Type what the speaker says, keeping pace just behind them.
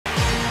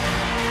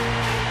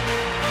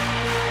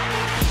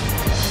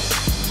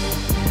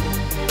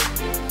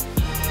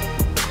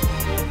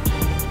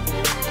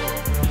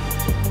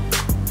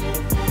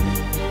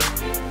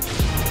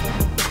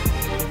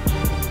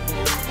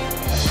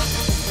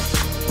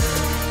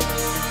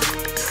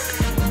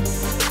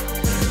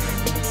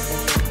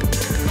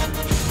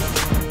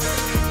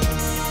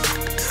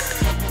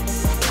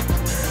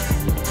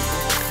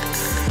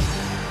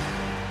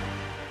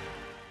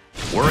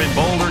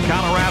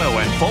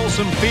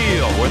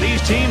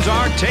these teams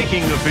are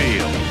taking the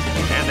field.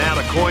 And now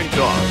the coin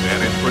toss,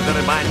 and it's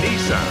presented by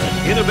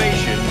Nissan.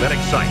 Innovation that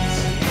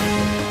excites.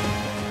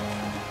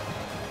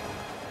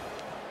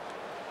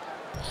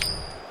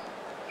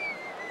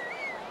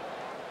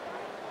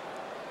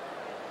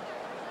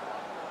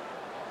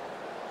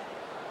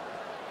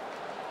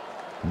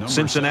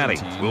 Cincinnati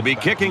will be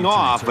kicking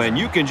off, and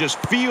you can just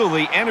feel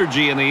the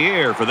energy in the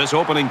air for this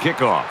opening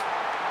kickoff.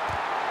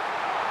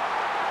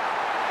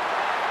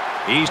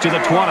 He's to the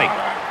 20.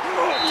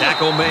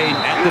 Tackle made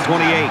at the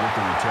 28.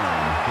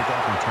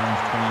 Kickoff returns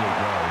 28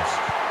 yards.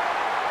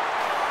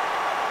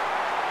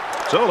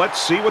 So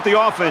let's see what the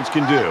offense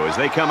can do as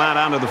they come out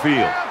onto the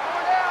field.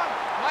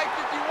 Mike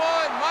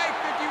 51, Mike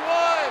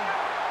 51.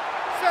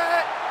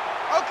 Set.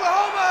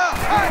 Oklahoma.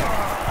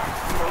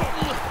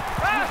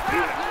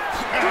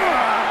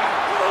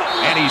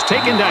 And he's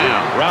taken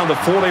down around the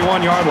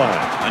 41-yard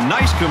line. A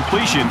nice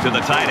completion to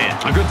the tight end.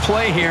 A good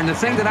play here, and the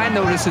thing that I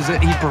notice is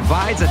that he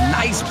provides a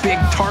nice big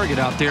target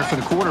out there for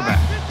the quarterback.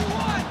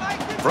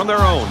 From their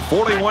own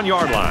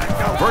 41-yard line,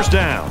 first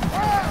down.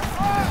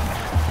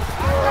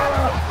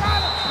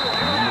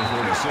 Number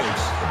 46,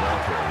 the ball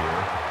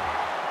carrier.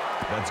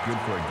 That's good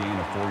for a gain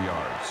of 4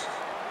 yards.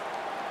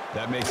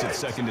 That makes it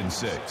 2nd and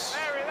 6.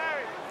 Larry.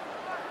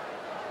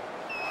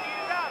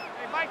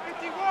 Hey, Mike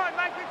 51,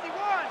 Mike 51.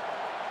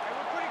 Hey,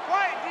 we're pretty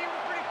quiet, D.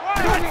 We're pretty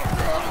quiet.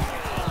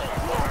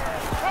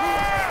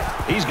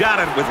 He's got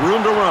it with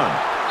room to run.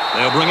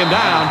 They'll bring him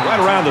down right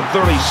around the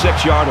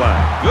 36-yard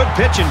line. Good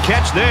pitch and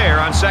catch there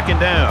on 2nd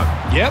down.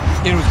 Yep,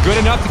 it was good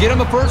enough to get him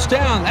a first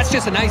down. That's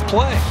just a nice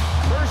play.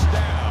 First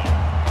down.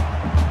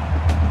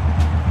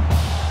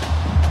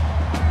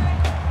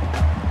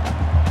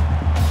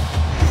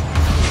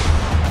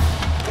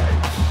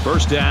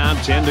 First down,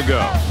 10 to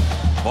go.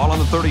 Ball on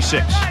the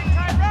 36. Three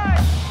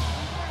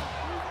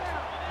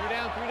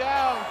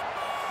down.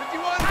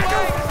 51.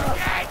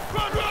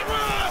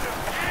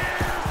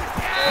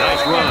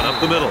 Nice run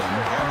up the middle. On the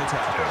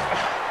tackle.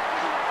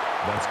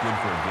 That's good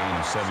for a gain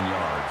of 7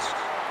 yards.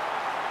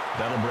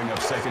 That'll bring up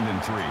 2nd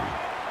and 3.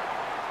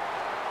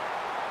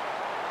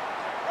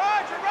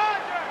 Roger.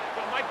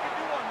 Go, Mike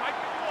 51, Mike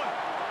 51.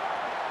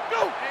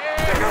 Go.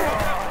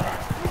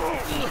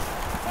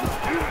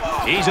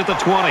 He's at the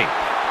 20.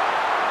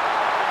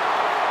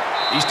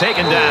 He's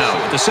taken down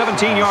at the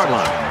 17-yard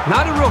line.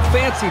 Not a real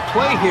fancy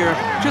play here,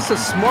 just a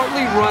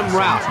smartly run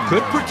route.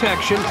 Good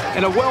protection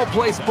and a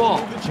well-placed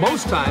ball.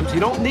 Most times, you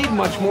don't need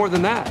much more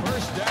than that.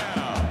 First down.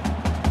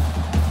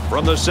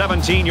 From the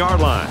 17-yard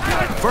line,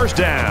 first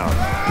down.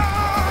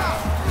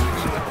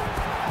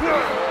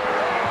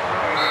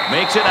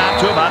 Makes it out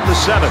to about the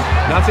 7.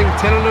 Nothing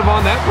tentative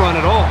on that run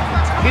at all.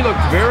 He looked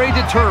very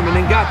determined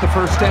and got the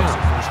first down.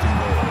 First and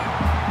goal.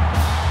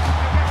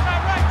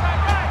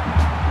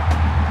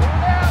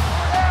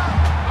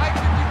 Mike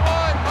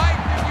 51,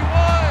 Mike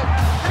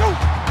 51. Go.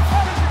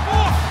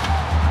 54.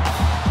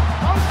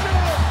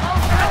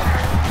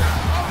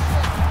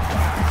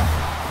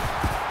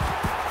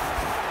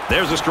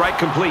 There's a strike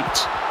complete.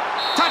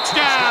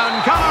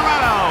 Touchdown,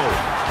 Colorado!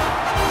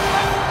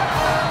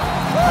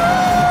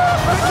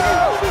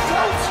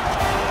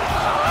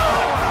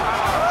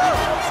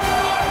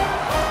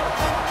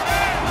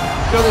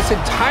 You know, this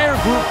entire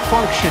group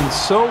functions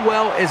so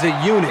well as a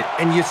unit,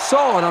 and you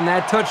saw it on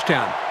that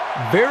touchdown.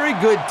 Very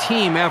good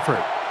team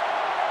effort.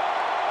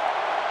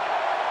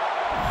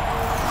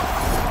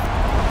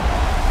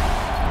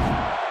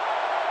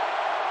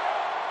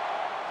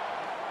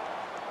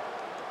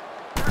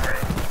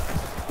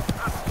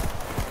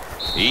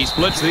 He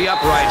splits the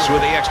uprights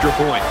with the extra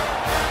point.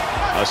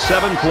 A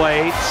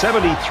 7-play,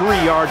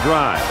 73-yard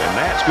drive, and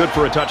that's good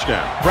for a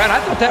touchdown. Brad, I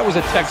thought that was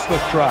a textbook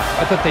drive.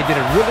 I thought they did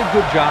a really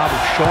good job of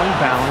showing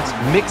balance,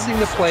 mixing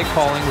the play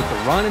calling with the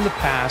run and the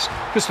pass.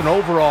 Just an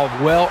overall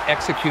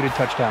well-executed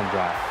touchdown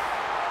drive.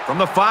 From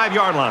the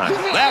 5-yard line,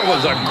 that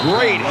was a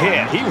great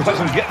hit. He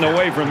wasn't getting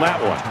away from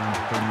that one.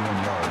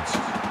 31 yards.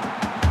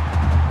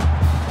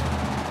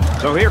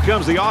 So here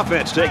comes the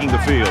offense taking the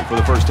field for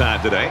the first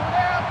time today.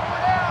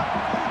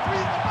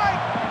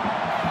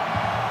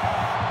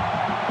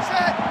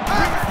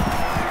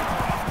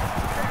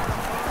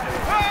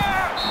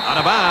 Out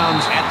of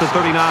bounds at the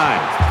 39.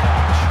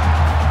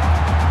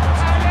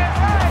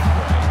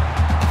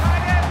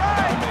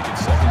 That'll make it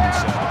 2nd and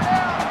 7.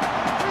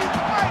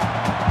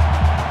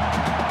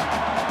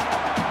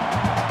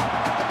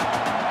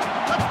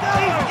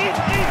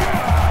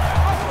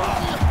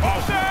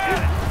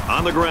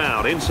 On the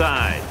ground,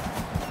 inside.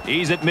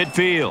 He's at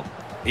midfield.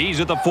 He's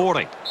at the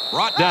 40.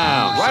 Brought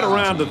down right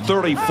around the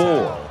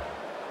 34.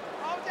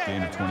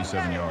 Gain of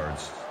 27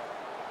 yards.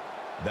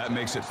 That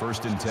makes it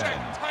 1st and 10.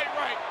 Tight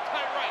right.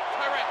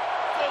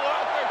 Full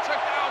out there. Check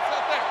the outs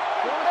out there.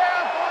 Go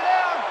down.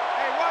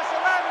 Hey, watch 11.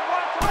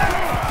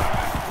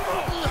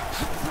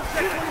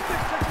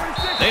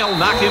 They'll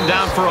knock him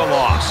down for a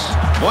loss.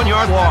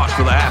 1-yard loss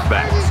for the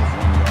halfback. 1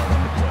 yard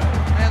on the play.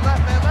 Man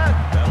left.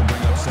 That'll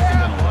bring up 2nd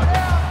and 11.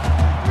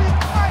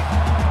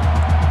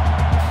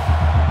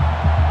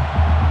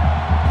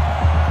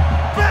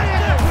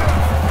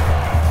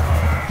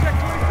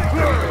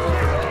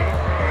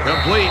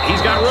 Complete.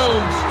 He's got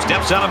room.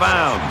 Steps out of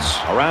bounds.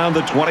 Around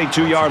the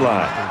 22-yard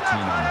line. 13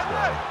 on the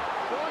play.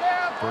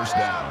 First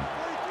down.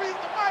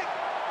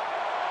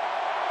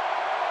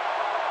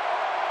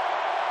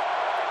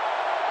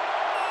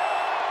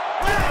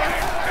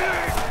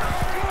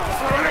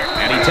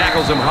 And he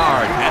tackles him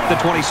hard at the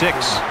 26.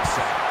 That's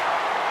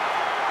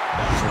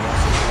a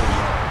loss of 4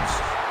 yards.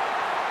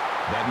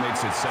 That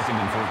makes it 2nd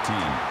and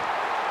 14.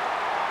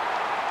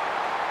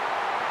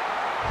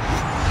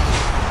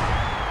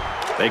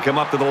 They come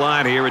up to the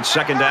line here. It's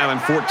 2nd down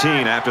and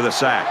 14 after the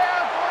sack.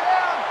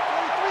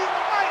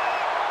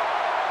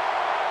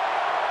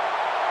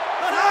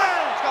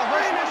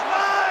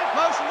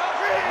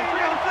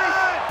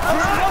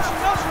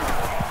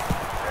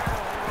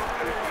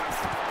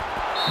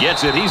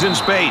 Gets it. He's in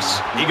space.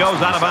 He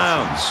goes out of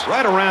bounds.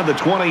 Right around the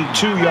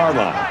 22-yard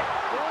line.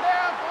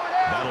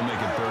 That'll make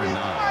it 3rd and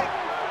 9.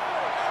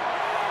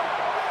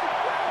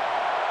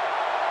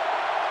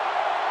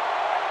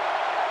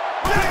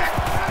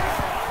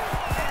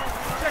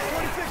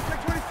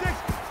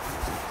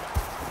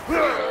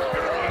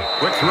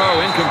 Quick throw,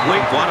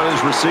 incomplete, wanted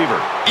his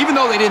receiver. Even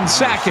though they didn't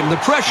sack him, the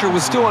pressure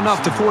was still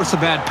enough to force a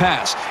bad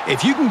pass.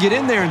 If you can get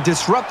in there and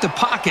disrupt the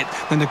pocket,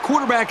 then the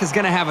quarterback is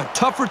going to have a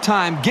tougher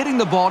time getting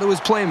the ball to his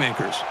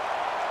playmakers.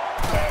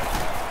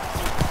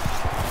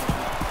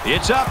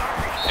 It's up,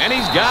 and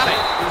he's got it.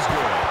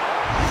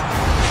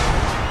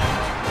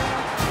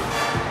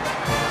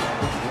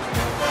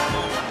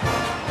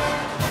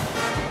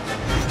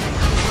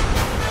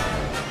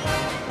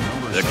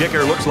 The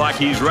kicker looks like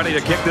he's ready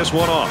to kick this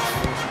one off.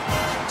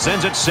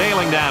 Sends it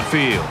sailing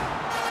downfield.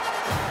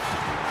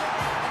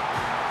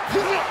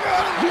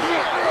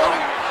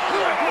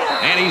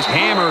 And he's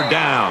hammered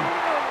down.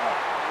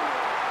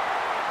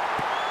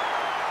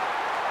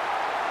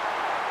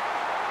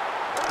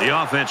 The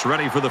offense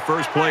ready for the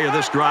first play of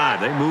this drive.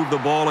 They moved the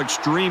ball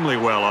extremely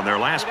well on their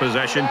last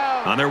possession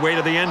on their way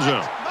to the end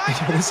zone.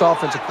 This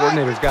offensive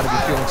coordinator's got to be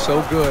feeling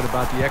so good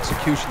about the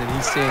execution that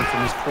he's seeing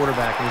from his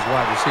quarterback and his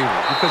wide receivers.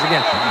 Because,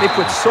 again, they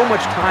put so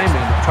much time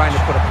into trying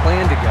to put a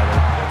plan together,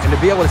 and to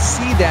be able to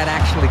see that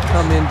actually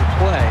come into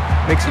play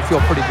makes you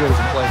feel pretty good as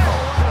a play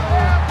caller.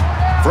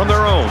 From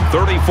their own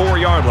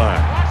 34-yard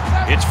line,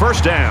 it's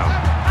 1st down.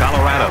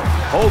 Colorado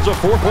holds a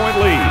 4-point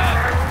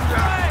lead.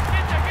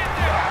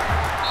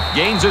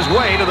 Gains his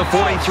way to the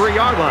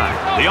 43-yard line.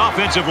 The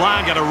offensive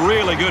line got a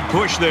really good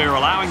push there,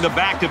 allowing the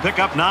back to pick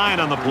up 9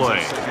 on the play.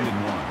 2nd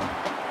and 1.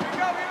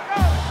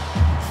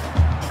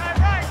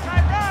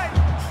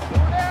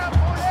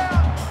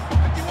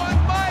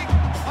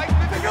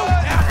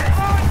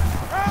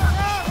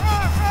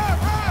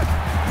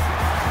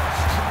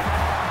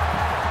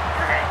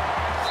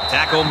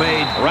 Tackle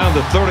made around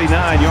the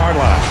 39-yard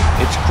line.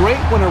 It's great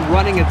when a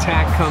running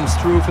attack comes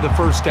through for the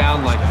first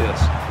down like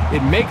this.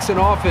 It makes an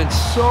offense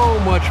so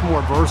much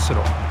more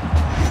versatile.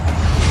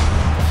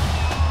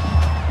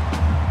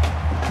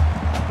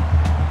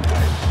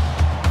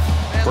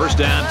 First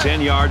down,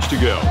 10 yards to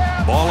go.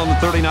 Ball on the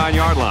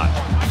 39-yard line.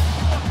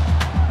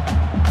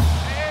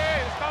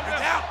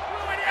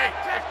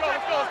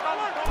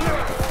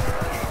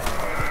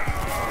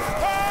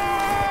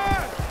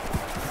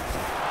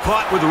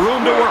 Caught with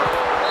room to work.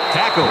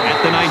 Tackle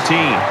at the 19.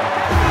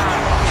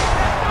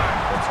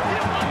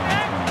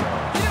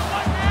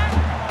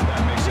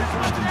 That makes it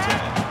 1st and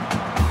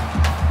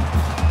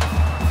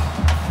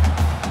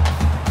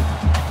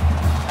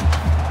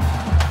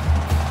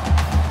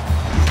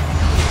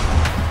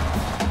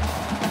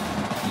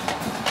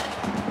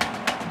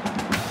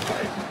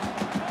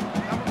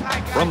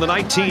 10. From the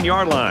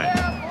 19-yard line.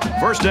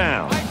 First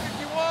down.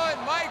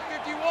 Mike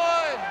 51.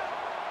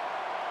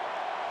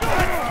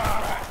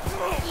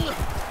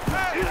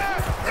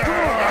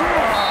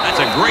 That's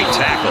a great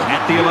tackle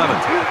at the 11.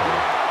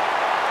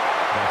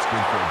 That's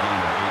good for a gain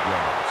of 8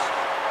 yards.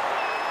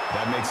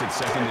 That makes it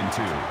 2nd and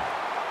 2.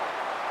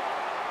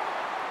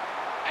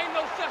 Ain't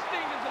no such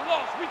thing as a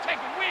loss. We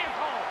taking wins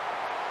home.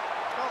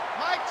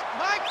 Mike.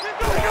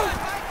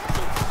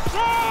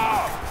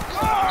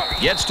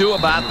 Gets to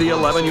about the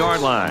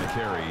 11-yard line.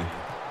 Carry.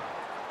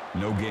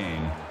 No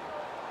gain.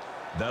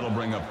 That'll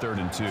bring up 3rd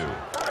and 2.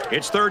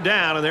 It's 3rd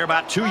down, and they're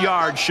about 2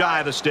 yards shy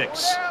of the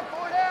sticks.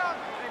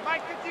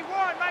 Mike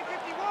 51. Mike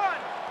 51.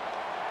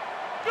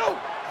 Go.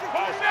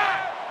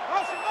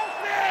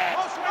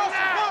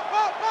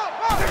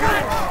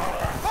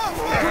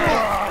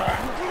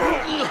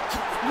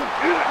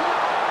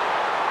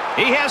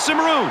 He has some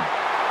room.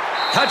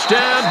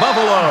 Touchdown,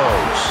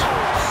 Buffaloes.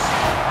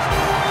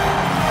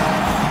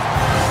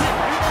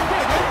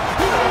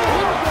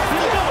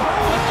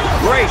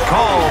 Great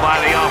call by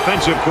the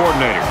offensive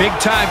coordinator.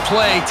 Big-time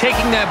play,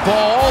 taking that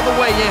ball all the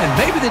way in.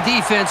 Maybe the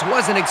defense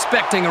wasn't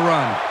expecting a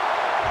run.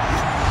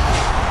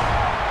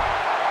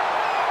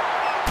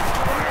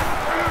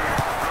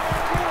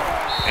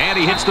 And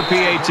he hits the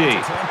PAT.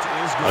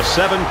 A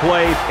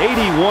 7-play,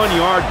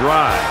 81-yard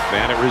drive,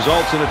 and it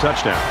results in a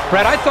touchdown.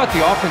 Brad, I thought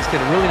the offense did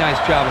a really nice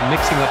job of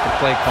mixing up the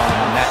play calling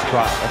on that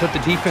drive. I thought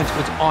the defense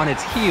was on its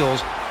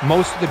heels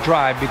most of the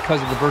drive because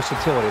of the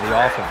versatility of the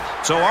offense.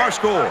 So our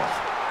score,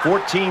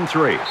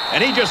 14-3.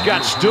 And he just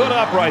got stood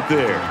up right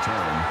there.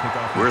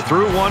 We're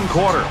through one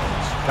quarter.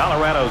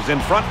 Colorado's in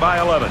front by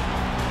 11.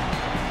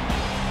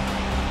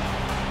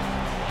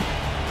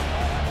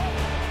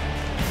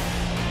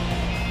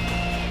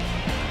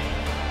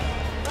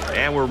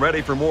 And we're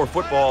ready for more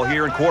football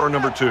here in quarter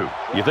number 2.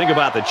 You think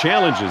about the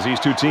challenges these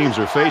two teams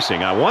are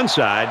facing. On one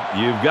side,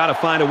 you've got to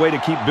find a way to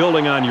keep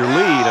building on your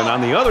lead. And on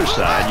the other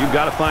side, you've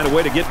got to find a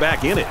way to get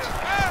back in it.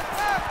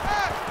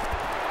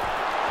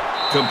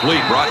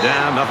 Complete, brought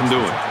down, nothing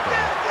doing.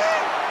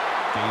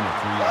 Gain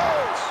of 3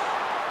 yards.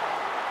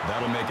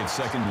 That'll make it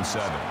 2nd and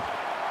 7.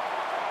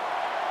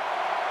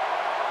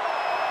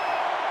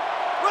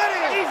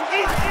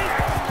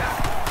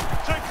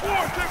 Take 4,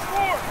 take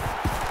 4.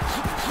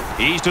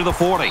 He's to the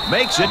 40,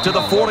 makes it to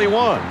the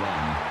 41.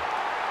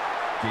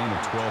 Gain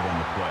of 12 on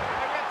the play.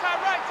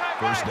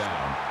 First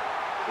down.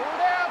 4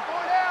 down.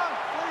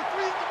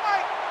 43's the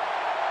mic.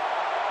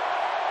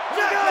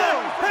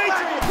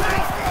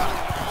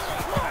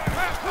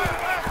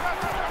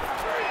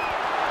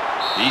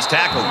 He's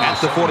tackled at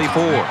the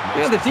 44.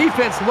 Yeah, the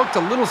defense looked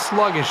a little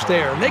sluggish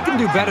there, and they can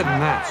do better than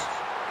that.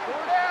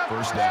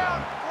 First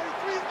down.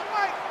 43's the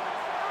mic.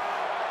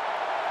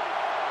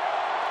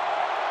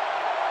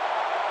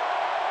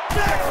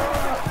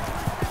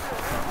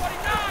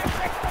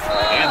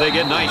 And they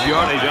get nice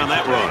yardage on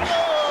that run.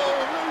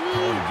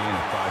 Calling a gain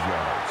of 5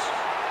 yards.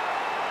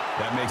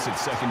 That makes it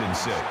 2nd and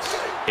 6.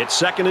 It's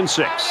 2nd and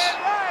 6.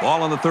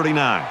 Ball on the 39.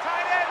 Tight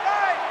end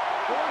right.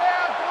 4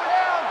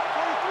 down.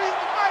 43's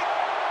the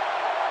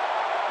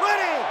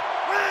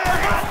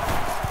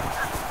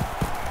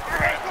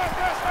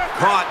mic.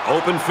 Caught,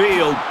 open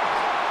field.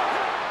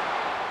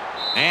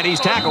 And he's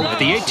tackled at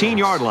the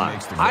 18-yard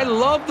line. I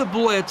love the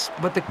blitz,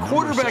 but the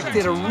quarterback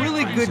did a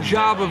really good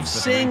job of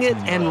seeing it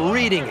and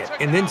reading it,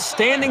 and then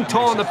standing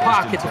tall in the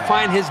pocket to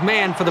find his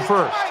man for the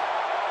first.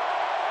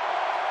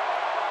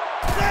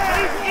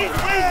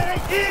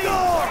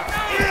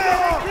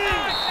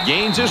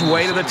 Gains his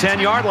way to the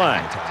 10-yard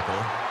line.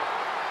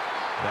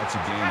 That's a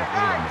gain of 8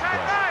 on the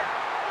play.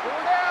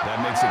 That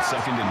makes it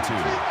 2nd and 2.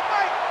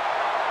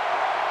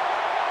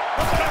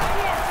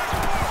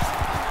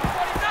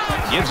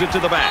 Gives it to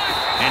the back.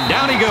 And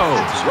down he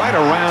goes, right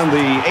around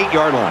the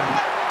 8-yard line.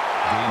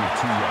 Gain of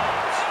 2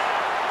 yards.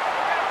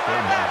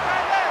 Third down.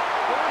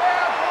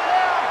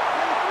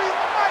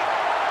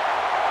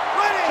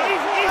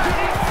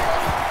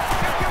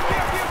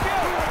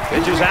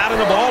 Pitches out and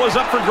the ball is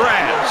up for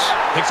grabs.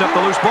 Picks up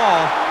the loose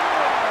ball.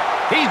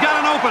 He's got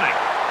an opening.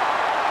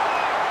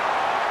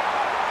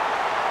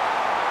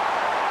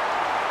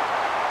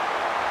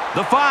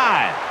 The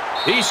 5.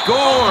 He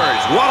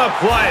scores. What a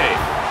play.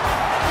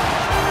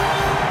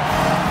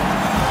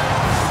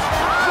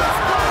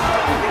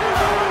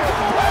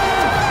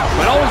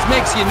 It always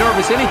makes you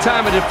nervous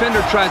anytime a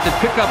defender tries to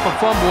pick up a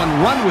fumble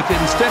and run with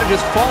it instead of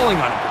just falling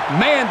on it. But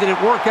man, did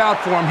it work out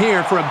for him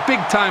here for a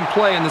big-time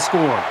play in the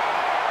score.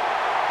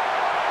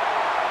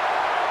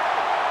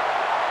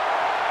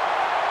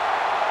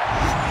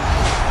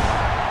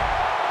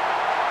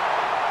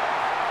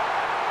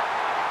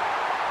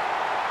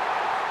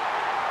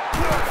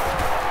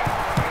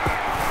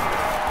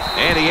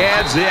 And he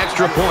adds the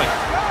extra point.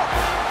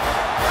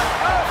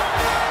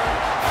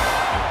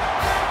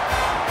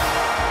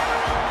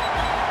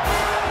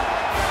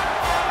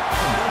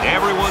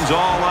 Everyone's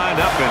all lined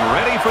up and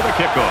ready for the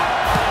kickoff.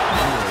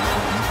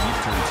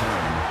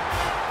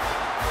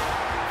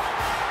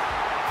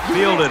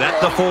 Fielded at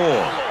the 4.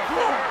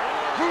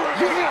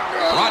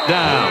 Brought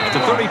down at the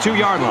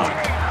 32-yard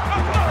line.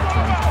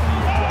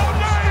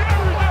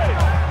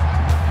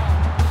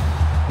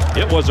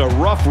 It was a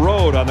rough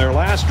road on their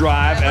last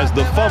drive as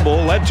the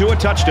fumble led to a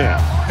touchdown.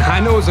 I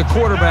know as a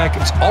quarterback,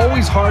 it's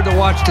always hard to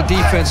watch the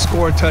defense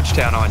score a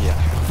touchdown on you.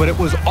 But it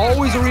was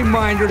always a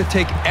reminder to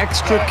take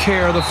extra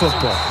care of the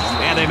football.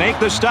 And they make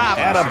the stop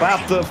at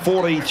about the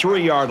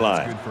 43-yard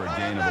line. Good for a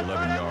gain of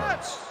 11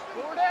 yards.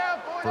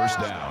 First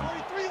down.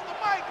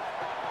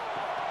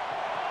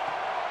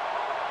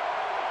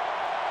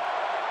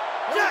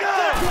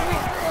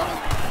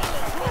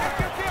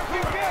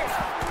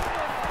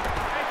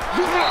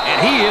 And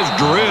he is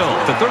drilled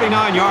at the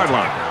 39-yard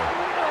line.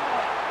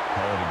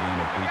 Call it a gain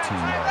of 18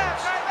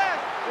 yards.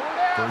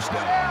 First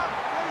down.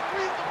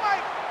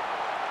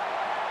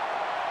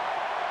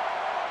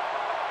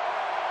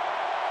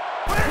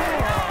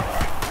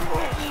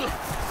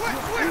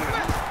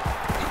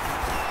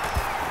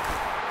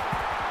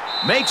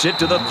 Makes it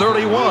to the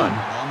 31. On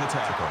the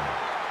tackle.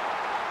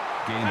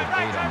 Gain of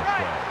 8 on the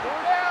play.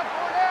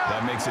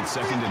 That makes it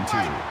 2nd and 2.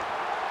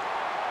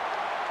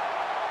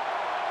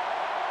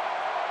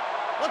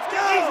 Let's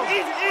go!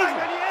 Easy.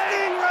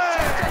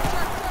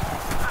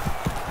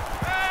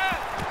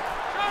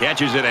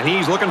 Catches it, and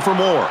he's looking for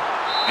more.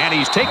 And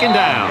he's taken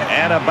down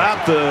at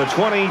about the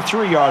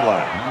 23-yard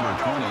line. Number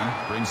 20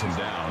 brings him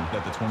down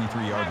at the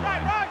 23-yard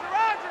line.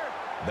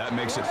 That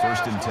makes it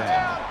 1st and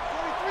 10.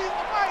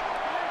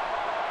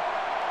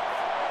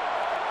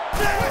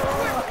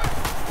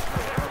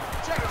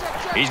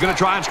 He's going to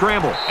try and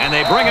scramble, and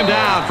they bring him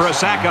down for a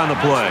sack on the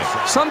play.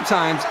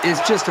 Sometimes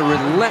it's just a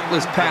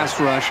relentless pass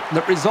rush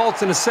that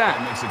results in a sack.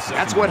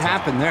 That's what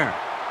happened there.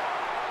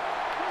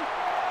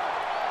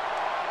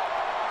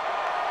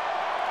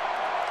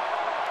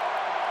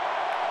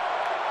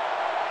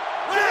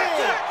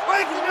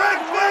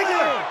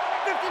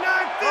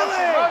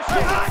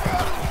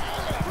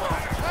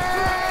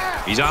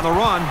 He's on the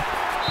run,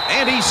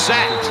 and he's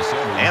sacked.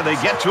 And they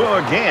get to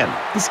him again.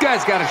 This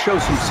guy's got to show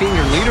some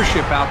senior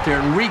leadership out there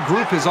and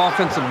regroup his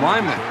offensive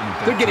linemen.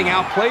 They're getting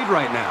outplayed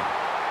right now.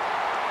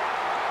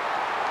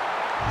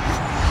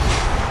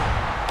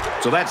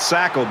 So that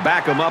sack will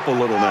back them up a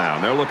little now.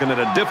 They're looking at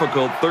a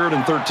difficult 3rd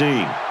and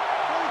 13.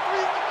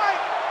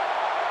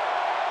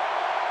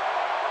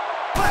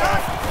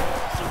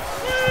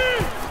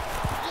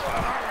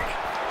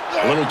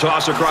 A little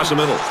toss across the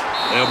middle.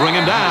 They'll bring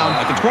him down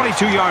at the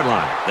 22-yard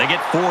line. They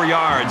get 4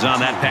 yards on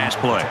that pass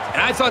play.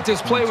 And I thought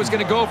this play was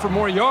going to go for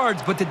more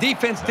yards, but the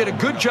defense did a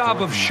good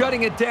job of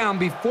shutting it down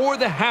before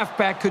the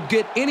halfback could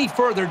get any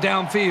further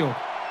downfield.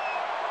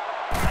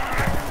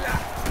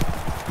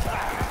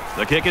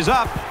 The kick is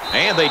up,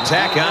 and they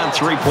tack on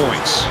 3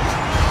 points.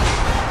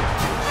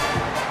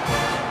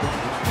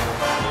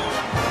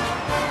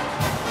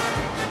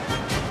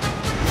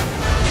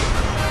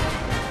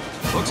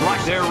 Looks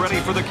like they're ready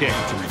for the kick.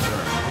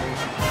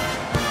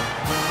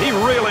 He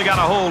really got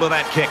a hold of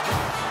that kick.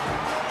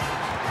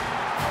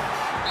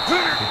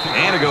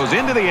 And it goes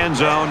into the end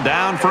zone,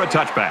 down for a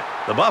touchback.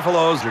 The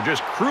Buffaloes are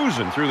just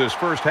cruising through this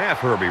first half,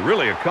 Herbie.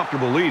 Really a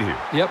comfortable lead here.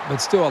 Yep, but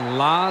still a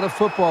lot of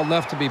football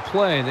left to be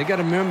played. They got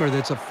to remember that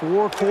it's a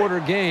 4-quarter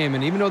game,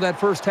 and even though that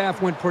first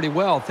half went pretty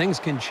well, things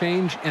can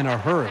change in a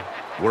hurry.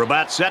 We're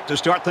about set to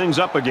start things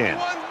up again.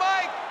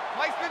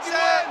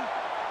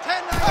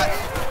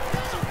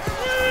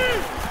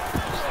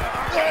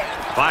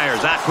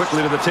 Fires out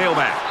quickly to the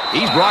tailback.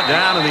 He's brought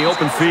down in the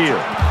open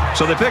field.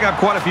 So they pick up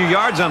quite a few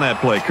yards on that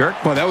play, Kirk.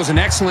 Well, that was an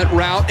excellent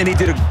route, and he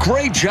did a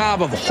great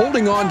job of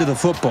holding on to the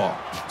football.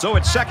 So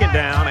it's 2nd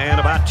down and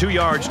about 2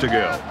 yards to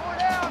go.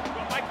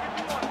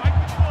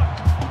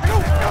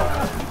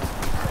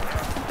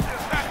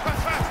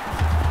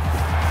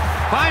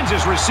 Finds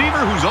his receiver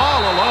who's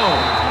all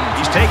alone.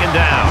 He's taken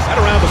down at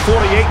around the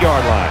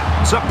 48-yard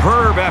line.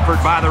 Superb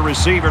effort by the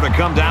receiver to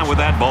come down with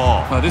that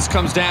ball. Well, this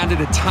comes down to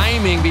the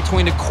timing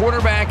between the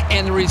quarterback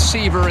and the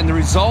receiver, and the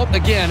result,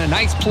 again, a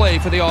nice play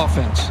for the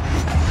offense.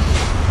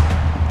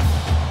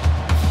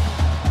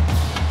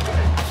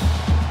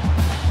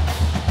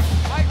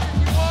 Mike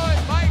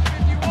 51, Mike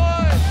 51.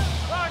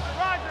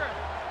 Roger.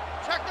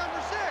 Check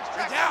number 6.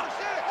 Check number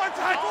 6. One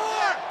time,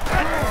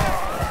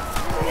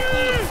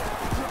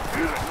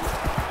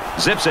 4.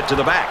 Zips it to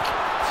the back.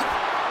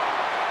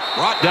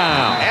 Brought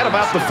down at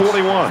about the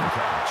 41.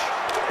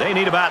 They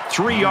need about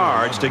 3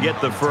 yards to get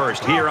the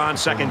first here on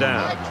 2nd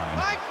down.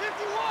 Mike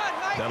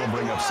 51. That'll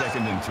bring up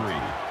 2nd and 3.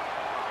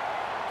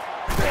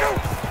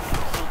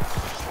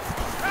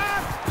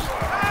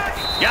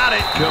 Got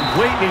it.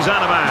 Complete. He's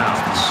out of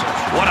bounds.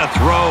 What a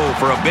throw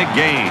for a big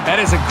gain. That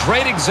is a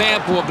great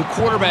example of the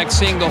quarterback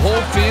seeing the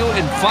whole field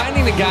and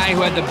finding the guy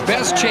who had the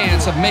best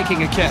chance of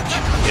making a catch.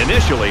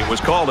 Initially, it was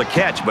called a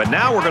catch, but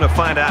now we're going to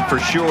find out for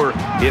sure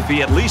if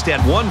he at least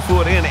had 1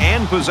 foot in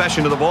and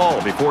possession of the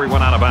ball before he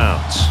went out of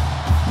bounds.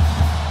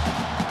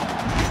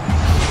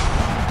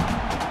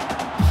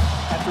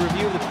 After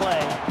review of the play,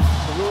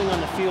 the ruling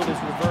on the field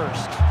is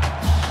reversed.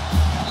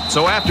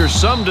 So after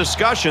some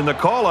discussion, the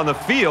call on the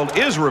field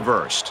is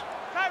reversed.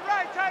 Tight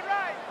right.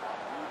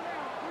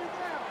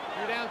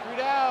 3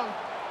 down.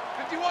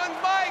 51,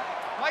 Mike.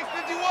 Mike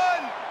 51.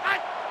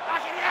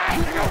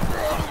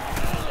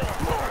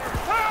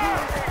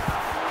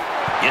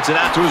 Gets it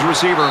out to his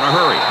receiver in a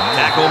hurry.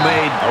 Tackle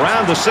made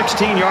around the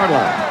 16-yard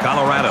line.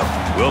 Colorado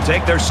will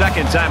take their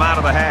 2nd time out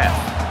of the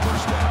half.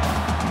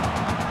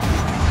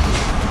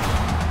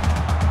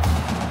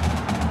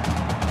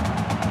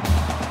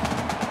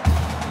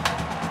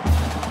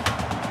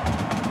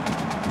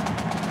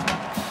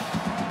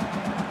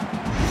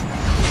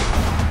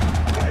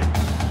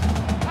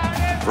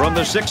 From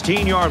the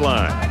 16-yard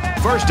line.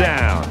 1st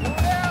down.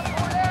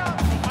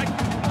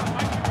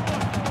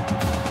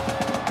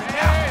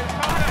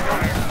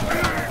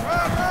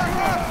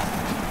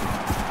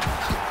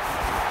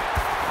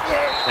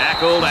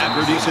 Tackled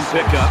after a decent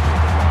pickup.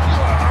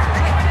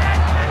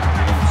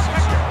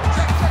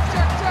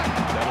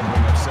 That'll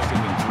bring up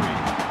 2nd and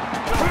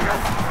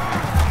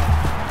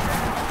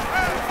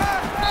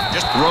 3.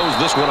 Just throws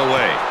this one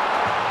away.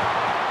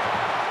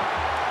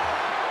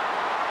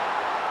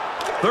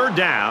 3rd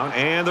down,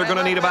 and they're going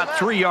to need about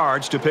 3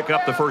 yards to pick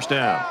up the 1st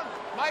down.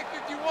 Mike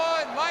 51.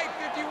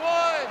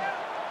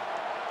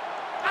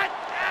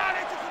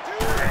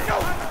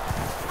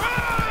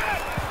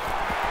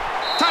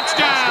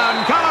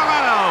 Touchdown,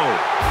 Colorado!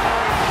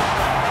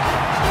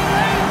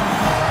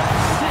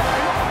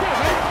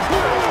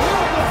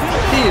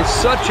 He is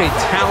such a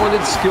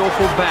talented,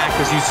 skillful back,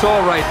 as you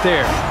saw right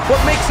there. What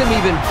makes him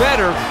even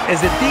better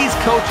is that these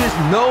coaches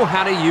know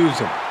how to use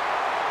him.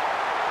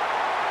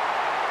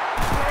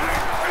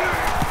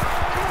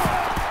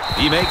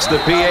 He makes the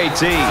PAT.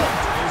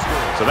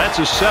 So that's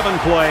a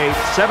 7-play,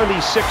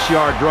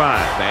 76-yard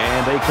drive,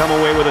 and they come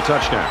away with a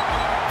touchdown.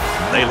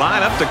 They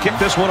line up to kick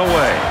this one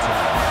away.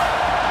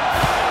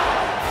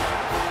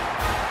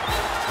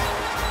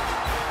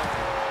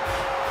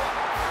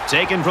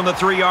 Taken from the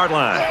 3-yard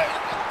line.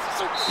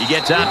 He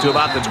gets out to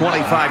about the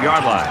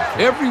 25-yard line.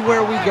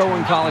 Everywhere we go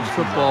in college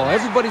football,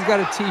 everybody's got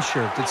a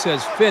T-shirt that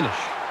says finish,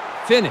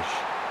 finish,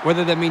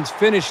 whether that means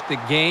finish the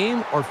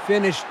game or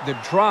finish the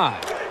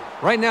drive.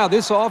 Right now,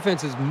 this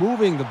offense is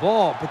moving the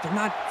ball, but they're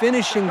not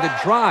finishing the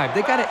drive.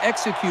 They got to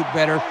execute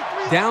better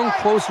down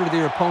closer to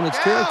their opponent's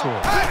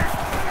territory.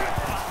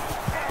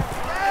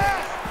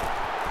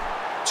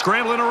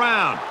 Scrambling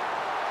around.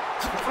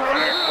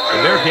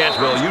 The Bearcats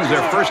will use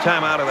their first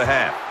time out of the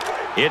half.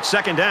 It's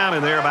second down,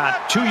 and they're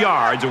about 2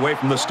 yards away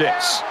from the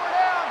sticks.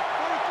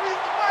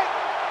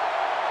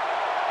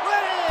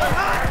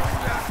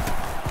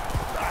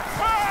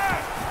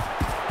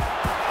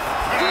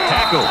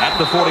 Tackle at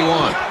the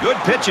 41. Good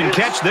pitch and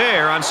catch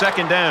there on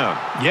second down.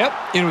 Yep,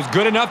 it was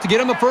good enough to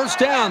get him the first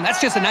down. That's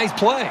just a nice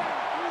play. 3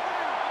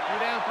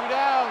 down, 3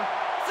 down.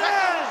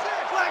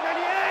 Flag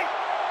 98.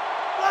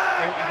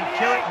 Flag 98.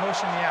 Kill it,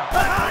 motion me out.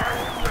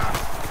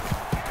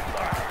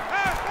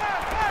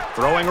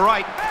 Throwing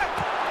right.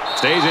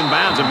 Stays in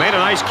bounds and made a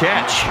nice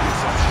catch.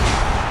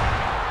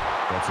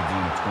 That's a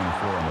gain of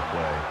 24 on the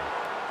play.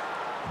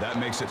 That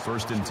makes it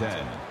 1st and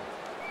 10.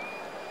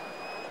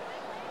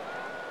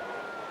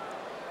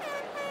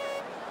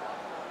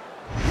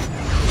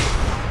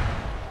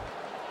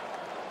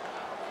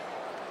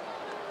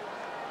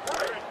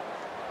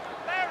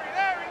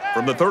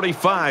 From the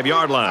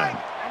 35-yard line,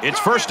 it's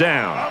first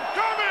down. I'm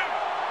coming.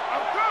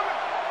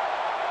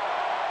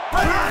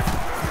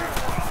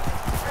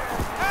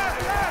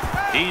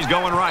 He's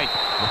going right.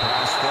 The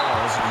pass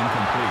falls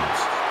incomplete.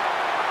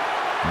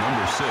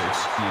 Number 6,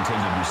 the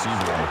intended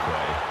receiver on the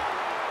play.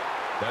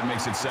 That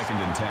makes it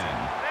 2nd and 10.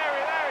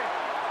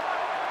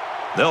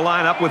 They'll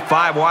line up with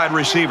 5 wide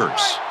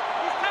receivers.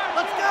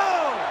 Let's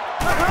go.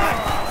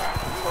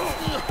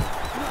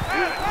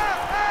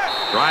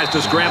 Tries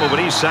to scramble, but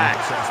he's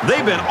sacked.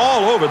 They've been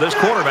all over this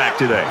quarterback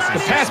today.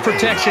 The pass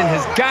protection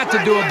has got to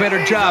do a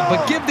better job,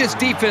 but give this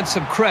defense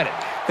some credit.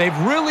 They've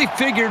really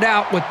figured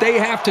out what they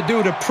have to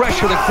do to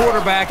pressure the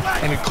quarterback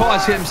and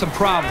cause him some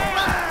problems.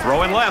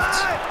 Throwing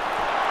left.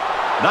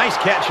 Nice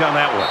catch on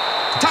that one.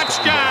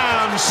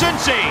 Touchdown,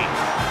 Cincy!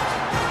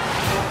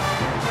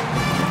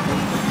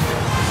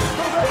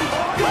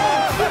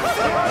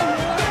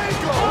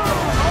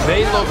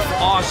 They look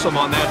awesome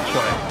on that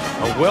play.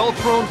 A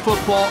well-thrown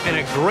football and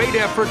a great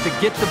effort to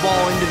get the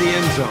ball into the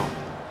end zone.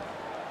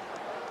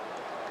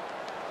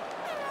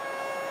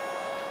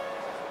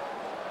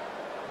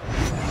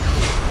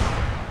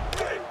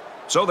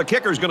 So the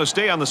kicker's going to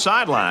stay on the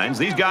sidelines.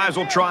 These guys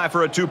will try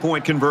for a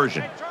 2-point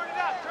conversion. Turn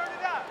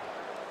it up.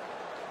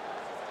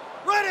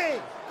 Ready.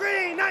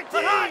 Green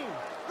 19.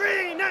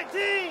 Green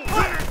 19.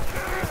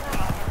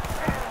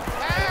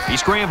 He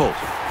scrambles.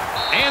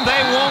 And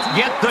they won't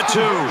get the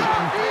 2.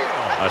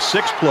 A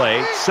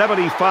 6-play,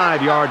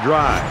 75-yard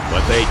drive.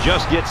 But they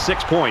just get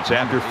 6 points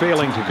after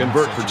failing to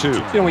convert for 2. You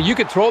know, when you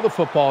can throw the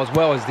football as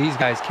well as these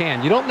guys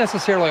can, you don't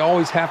necessarily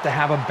always have to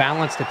have a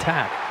balanced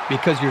attack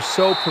because you're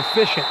so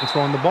proficient in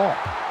throwing the ball.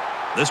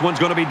 This one's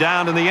going to be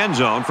down in the end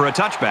zone for a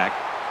touchback.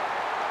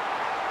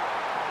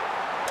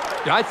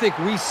 I think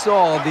we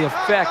saw the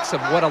effects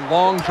of what a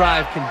long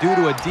drive can do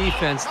to a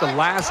defense the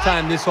last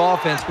time this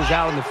offense was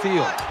out on the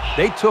field.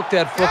 They took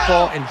that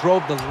football and drove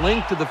the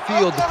length of the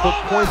field to put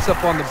points up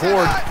on the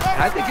board.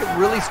 And I think it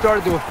really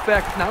started to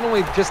affect not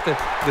only just the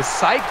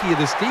psyche of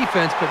this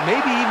defense, but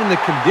maybe even the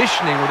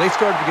conditioning where they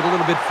started to get a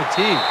little bit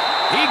fatigued.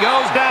 He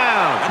goes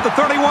down at the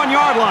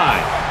 31-yard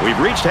line.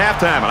 We've reached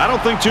halftime, and I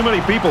don't think too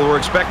many people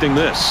were expecting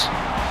this.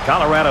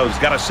 Colorado's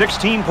got a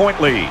 16-point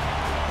lead.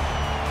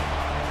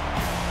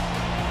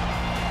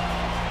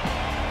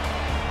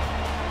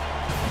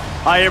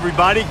 Hi,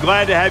 everybody.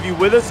 Glad to have you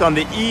with us on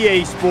the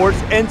EA Sports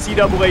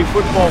NCAA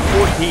Football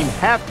 14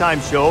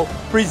 halftime show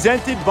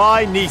presented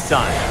by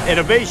Nissan.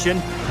 Innovation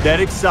that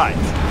excites.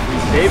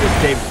 Reese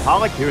Davis, David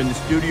Pollack here in the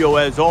studio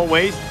as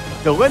always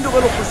to lend a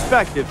little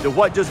perspective to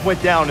what just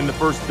went down in the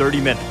first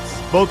 30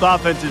 minutes. Both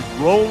offenses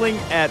rolling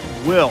at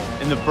will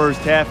in the first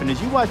half, and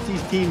as you watch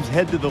these teams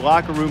head to the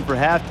locker room for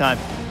halftime,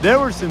 there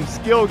were some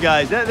skill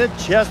guys. That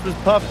chest was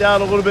puffed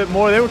out a little bit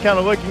more. They were kind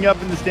of looking up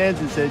in the stands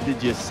and said,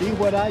 "Did you see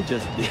what I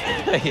just did?"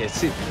 Yeah,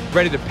 see,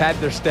 ready to pad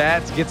their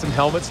stats, get some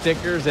helmet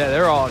stickers. Yeah,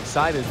 they're all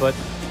excited. But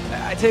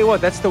I tell you what,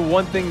 that's the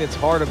one thing that's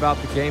hard about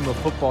the game of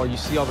football you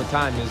see all the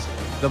time is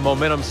the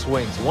momentum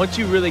swings. Once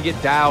you really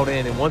get dialed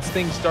in and once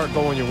things start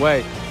going your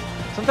way,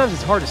 sometimes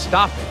it's hard to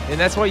stop it. And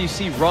that's why you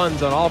see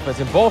runs on offense.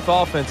 And both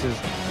offenses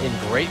in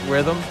great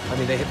rhythm. I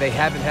mean, they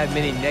haven't had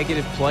many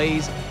negative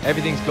plays.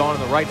 Everything's gone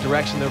in the right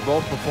direction. They're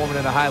both performing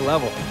at a high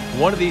level.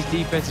 One of these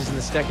defenses in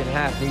the second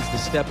half needs to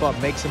step up,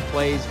 make some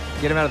plays,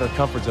 get them out of their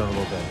comfort zone a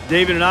little bit.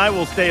 David and I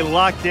will stay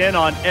locked in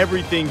on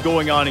everything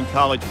going on in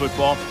college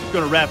football. We're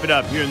going to wrap it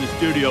up here in the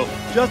studio.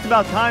 Just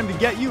about time to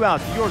get you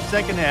out to your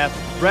second half.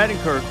 Brad and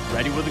Kirk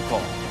ready with a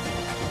call.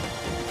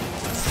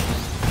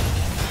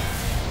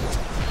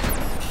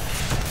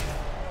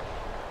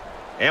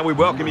 And we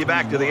welcome you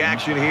back to the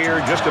action here,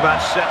 just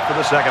about set for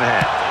the second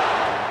half.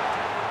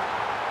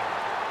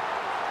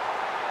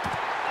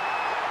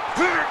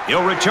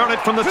 He'll return it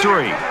from the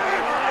 3.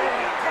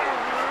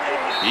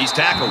 He's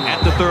tackled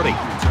at the 30.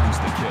 Returns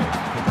the kick.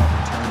 Pickoff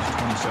returns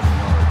 27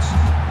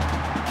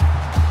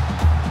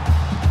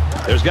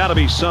 yards. There's got to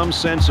be some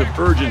sense of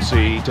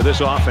urgency to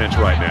this offense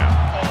right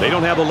now. They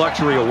don't have the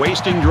luxury of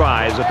wasting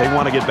drives if they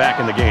want to get back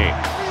in the game.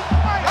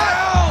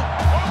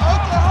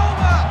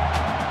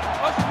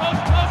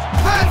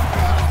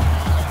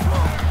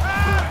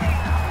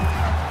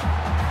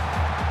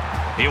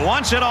 He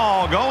wants it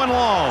all, going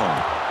long.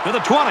 To the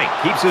 20.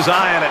 Keeps his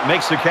eye on it,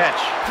 makes the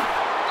catch.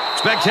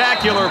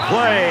 Spectacular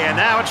play, and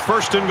now it's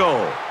 1st and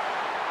goal.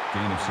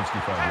 Gain of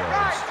 65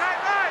 yards.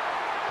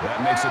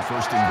 That makes it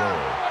 1st and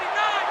goal.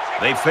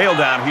 They failed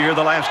out here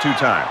the last 2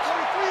 times.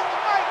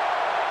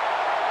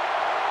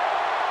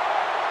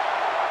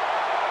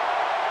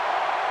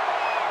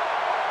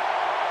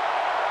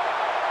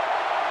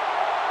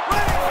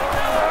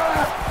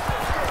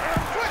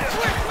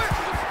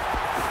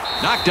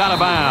 Knocked out of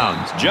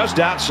bounds, just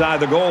outside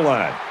the goal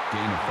line.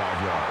 Gain of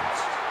 5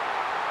 yards.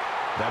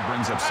 That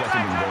brings up 2nd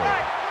and goal.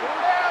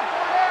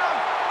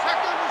 Check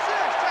number 6.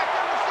 Check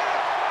number 6.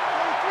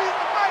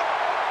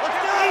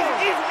 Let's go.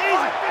 Easy.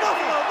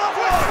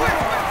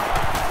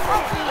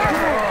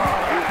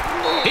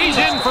 He's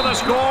in for the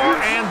score,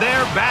 and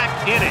they're back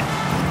in it.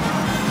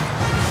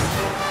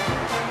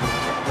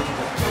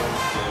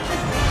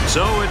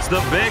 So it's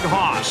the big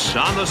hoss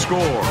on the score.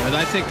 And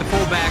I think the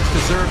fullbacks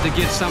deserve to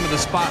get some of the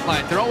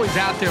spotlight. They're always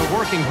out there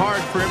working hard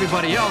for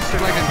everybody else.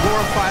 They're like a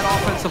glorified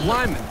offensive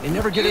lineman. They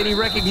never get any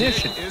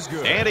recognition.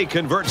 And he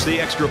converts the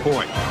extra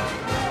point.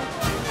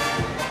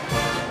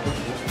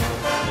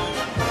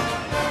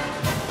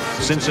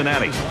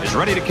 Cincinnati is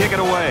ready to kick it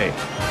away.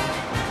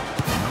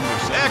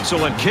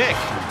 Excellent kick.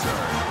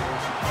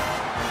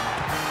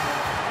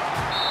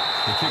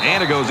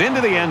 And it goes into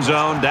the end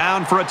zone,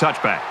 down for a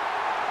touchback.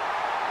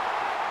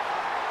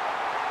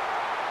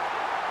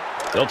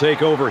 They'll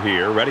take over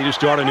here, ready to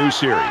start a new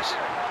series.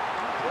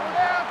 Four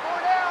down.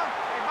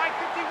 Hey, Mike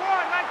 51,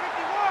 Mike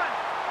 51.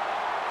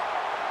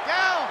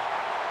 Down.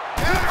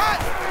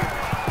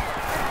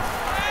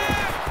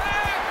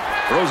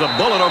 Throws a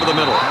bullet over the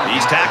middle.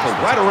 He's tackled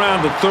right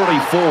around the 34.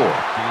 Gain of 9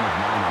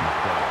 on the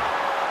play.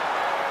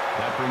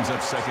 That brings up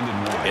 2nd and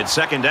 1. It's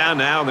 2nd down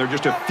now, and they're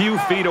just a few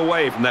feet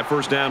away from that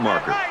 1st down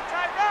marker. Right.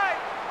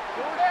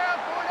 Four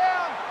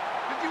down.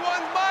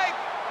 51's Mike.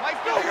 Mike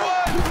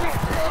 51.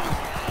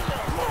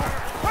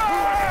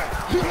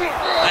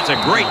 That's a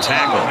great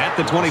tackle at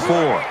the 24.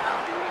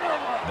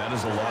 That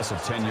is a loss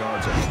of 10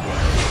 yards on the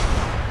play.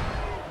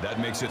 That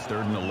makes it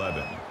 3rd and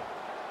 11.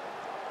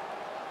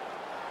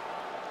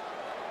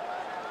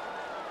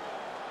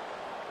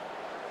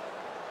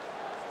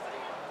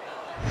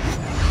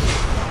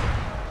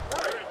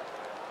 Larry.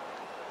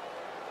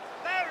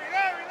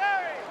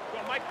 Go,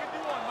 Mike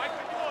 51.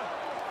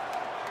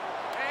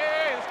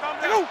 Hey, let's calm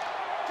down.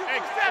 Hey,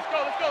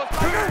 let's go.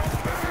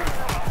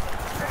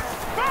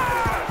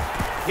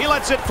 He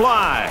lets it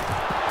fly.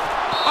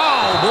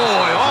 Oh,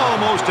 boy,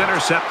 almost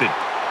intercepted.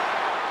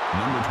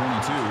 Number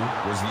 22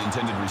 was the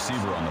intended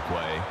receiver on the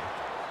play.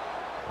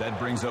 That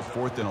brings up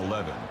 4th and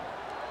 11.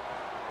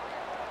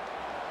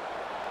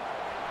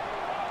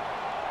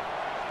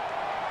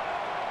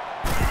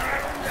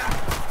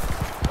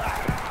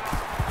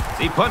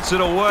 He puts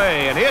it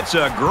away, and it's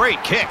a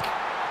great kick.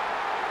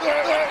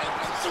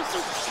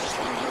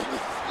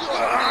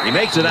 He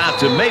makes it out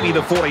to maybe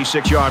the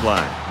 46-yard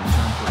line.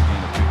 Return for a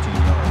gain of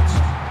 15 yards.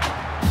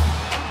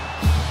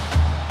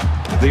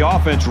 The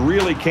offense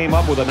really came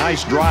up with a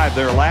nice drive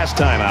there last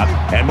time out,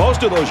 and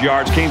most of those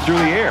yards came through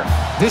the air.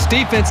 This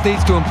defense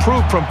needs to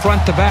improve from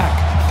front to back.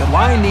 The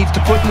line needs to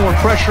put more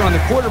pressure on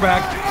the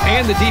quarterback,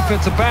 and the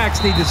defensive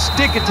backs need to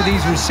stick it to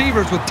these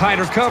receivers with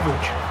tighter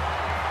coverage.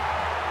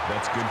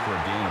 That's good for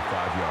a gain of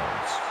 5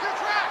 yards.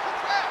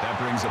 That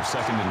brings up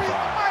 2nd and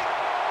 5.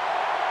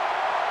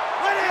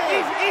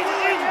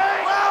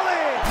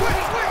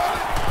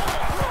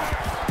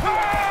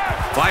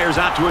 Fires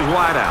out to his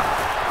wideout.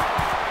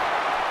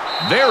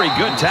 Very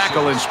good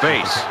tackle in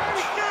space.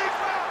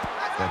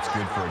 That's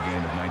good for a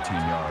gain of 19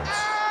 yards.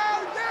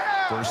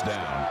 1st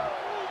down.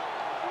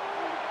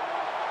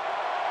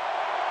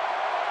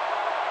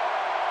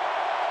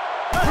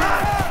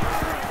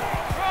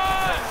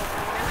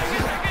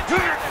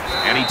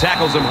 And he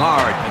tackles him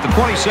hard at the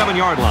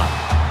 27-yard line.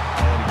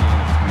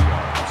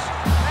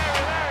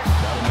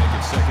 That'll make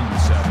it 2nd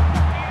and 7.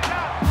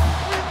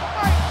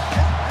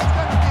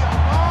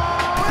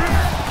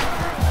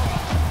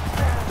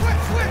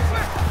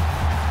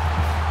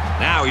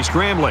 Now he's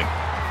scrambling.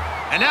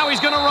 And now he's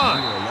going to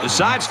run.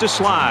 Decides to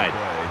slide.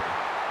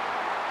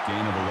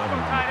 Gain of 11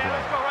 on the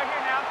play.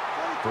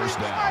 1st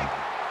down.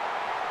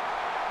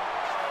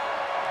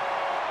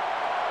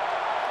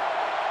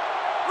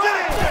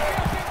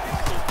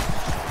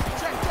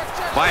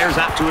 Fires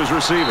out to his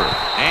receiver.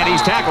 And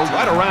he's tackled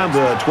right around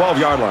the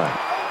 12-yard line.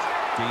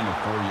 Gain of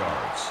 4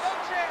 yards.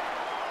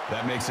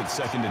 That makes it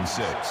 2nd and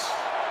 6.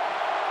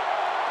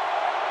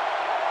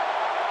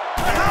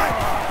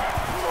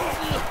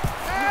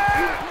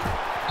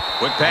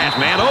 Quick pass,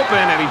 man open,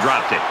 and he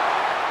dropped it.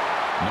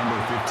 Number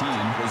 15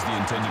 was the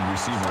intended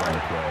receiver on the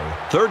play.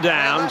 Third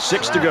down,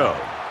 6 to go.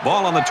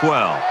 Ball on the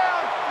 12.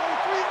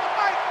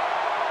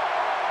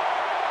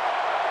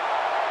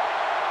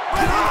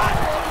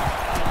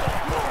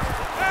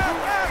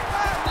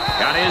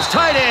 Got his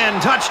tight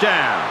end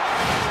touchdown.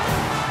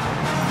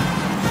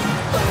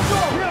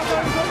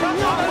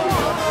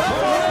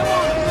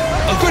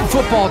 A good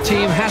football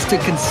team has to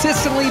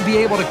consistently be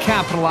able to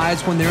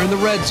capitalize when they're in the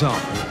red zone.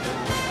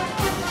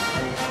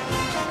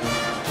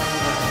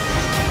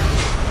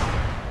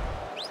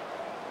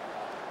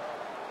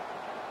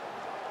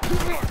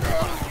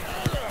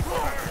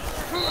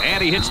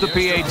 And he hits the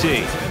PAT.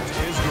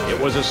 It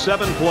was a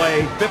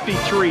 7-play,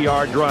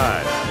 53-yard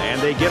drive, and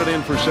they get it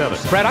in for 7.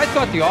 Brad, I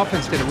thought the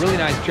offense did a really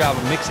nice job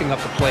of mixing up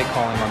the play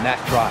calling on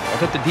that drive. I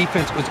thought the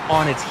defense was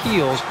on its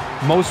heels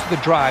most of the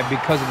drive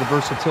because of the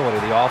versatility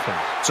of the offense.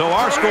 So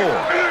our score,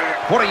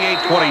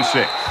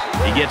 28-26.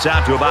 He gets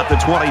out to about the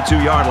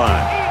 22-yard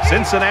line.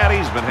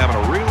 Cincinnati's been having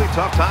a really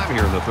tough time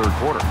here in the third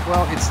quarter.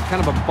 Well, it's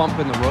kind of a bump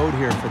in the road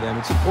here for them.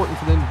 It's important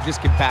for them to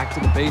just get back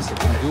to the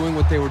basics and doing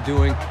what they were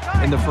doing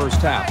in the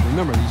first half.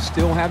 Remember, you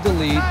still have the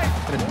lead.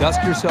 Got to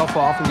dust yourself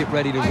off and get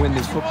ready to win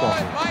this football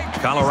game.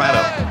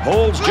 Colorado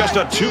holds just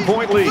a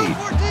 2-point lead.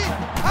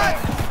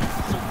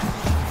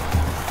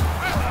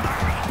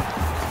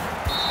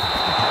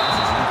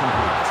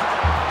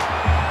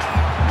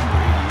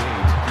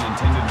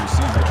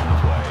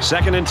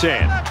 Second and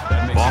 10.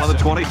 Ball on the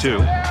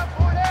 22.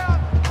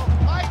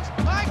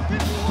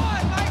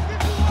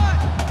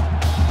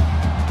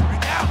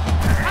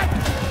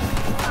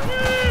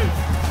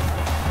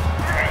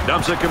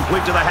 Dumps it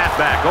complete to the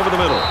halfback over the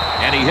middle.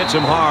 And he hits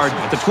him hard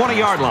at the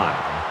 20-yard line.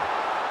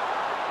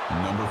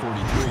 Number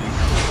 43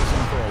 goes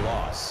in for a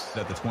loss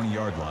at the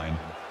 20-yard line.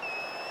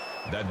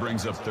 That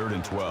brings up 3rd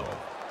and 12.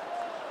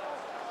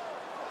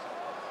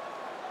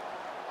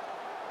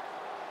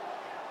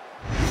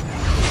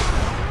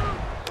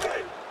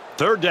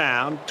 Third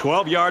down,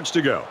 12 yards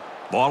to go.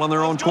 Ball on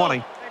their own 20.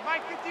 Hey,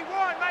 Mike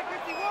 51, Mike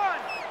 51.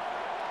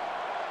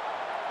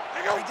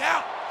 They go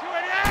down.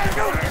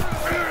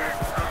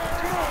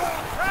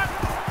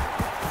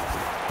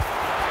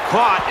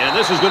 Caught, and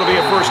this is going to be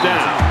a first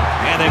down.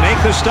 And they make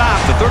the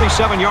stop, the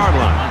 37-yard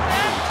line.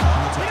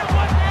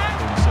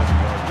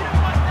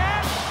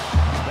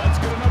 That's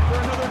good enough for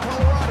another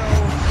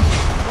Colorado.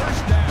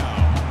 First down.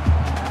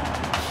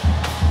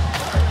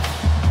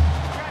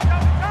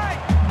 Double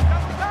tight.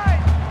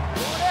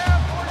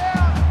 Four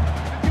down.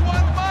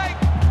 51, Mike.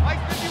 Mike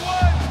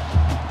 51.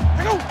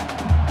 Hey, go.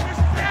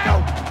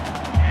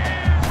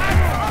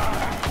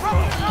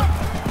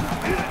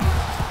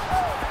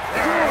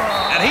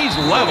 And he's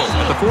level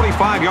at the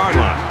 45-yard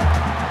line.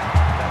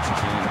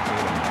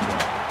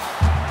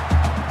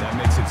 That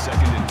makes it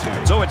 2nd and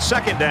 2. So it's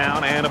second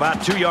down and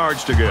about 2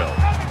 yards to go.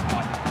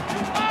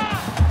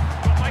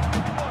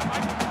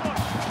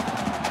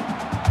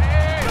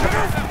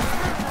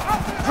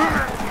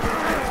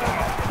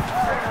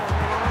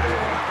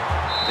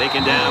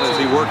 Taken down as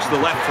he works the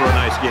left for a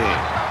nice game.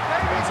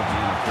 That's a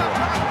gain of 4.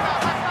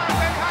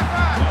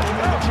 That'll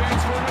make a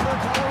chance for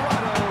another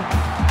Colorado.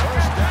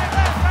 First down.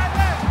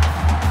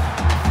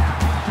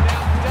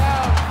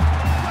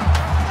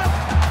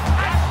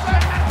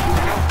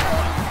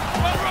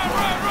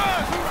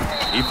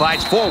 He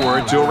fights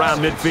forward to around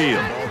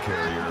midfield. Ball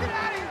carrier.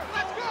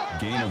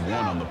 Gain of 1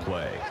 on the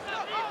play.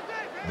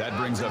 That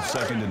brings up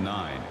 2nd and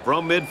 9.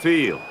 From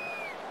midfield.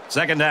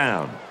 Second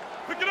down.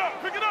 Pick it up.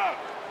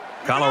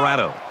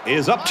 Colorado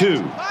is up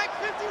 2. Mike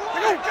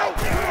 51. Go.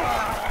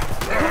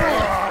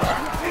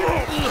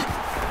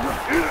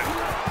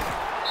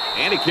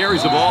 And he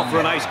carries the ball for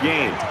a nice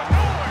gain.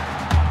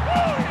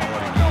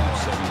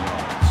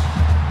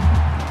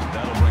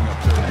 That'll bring up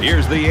 3rd.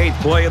 Here's the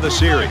 8th play of the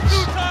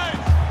series.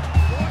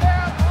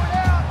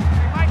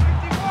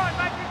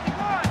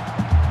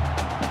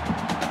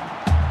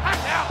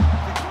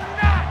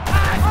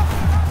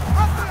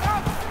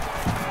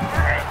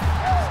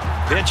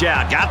 Pitch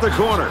out, got the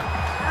corner.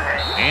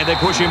 And they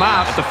push him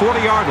out at the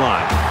 40-yard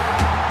line.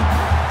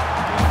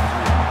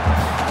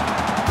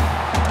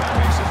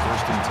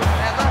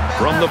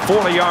 From the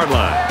 40-yard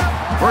line.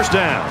 First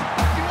down.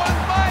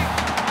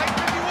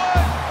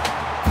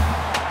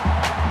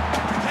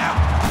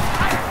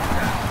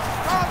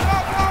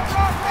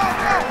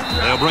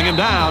 They'll bring him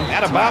down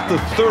at about the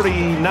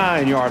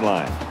 39-yard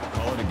line.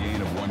 Call it a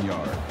gain of 1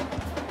 yard.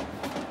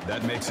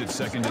 That makes it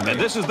 2nd and 8. And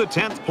this is the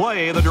 10th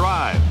play of the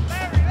drive.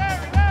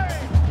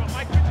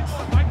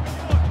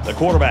 The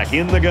quarterback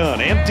in the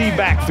gun. Empty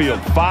backfield.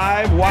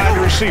 5 wide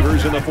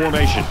receivers in the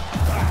formation.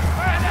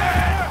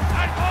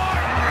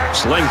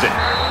 Slings it.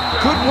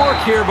 Good work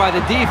here by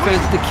the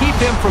defense to keep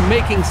him from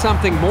making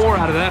something more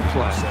out of that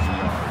play. 7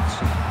 yards.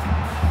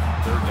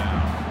 3rd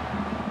down.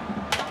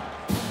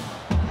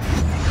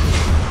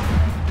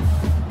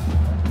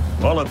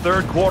 Well, the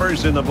third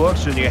quarter's in the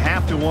books, and you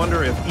have to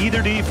wonder if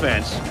either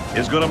defense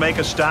is going to make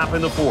a stop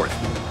in the fourth.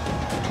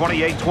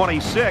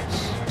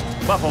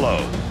 28-26,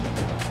 Buffalo.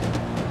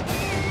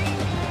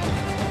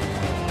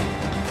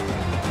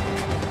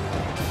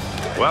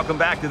 Welcome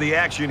back to the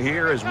action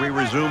here as we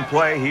resume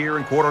play here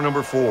in quarter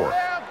number 4.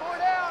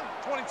 Down,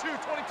 22, 22.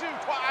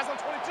 Eyes on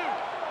 22.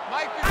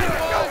 Mike,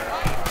 go.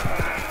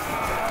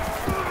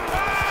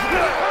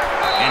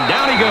 And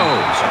down he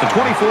goes at the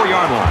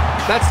 24-yard line.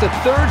 That's the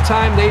third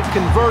time they've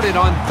converted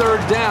on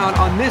third down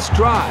on this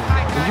drive.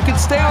 When you can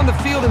stay on the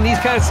field in these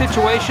kind of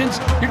situations,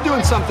 you're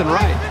doing something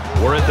right.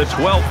 We're at the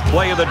 12th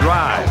play of the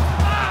drive.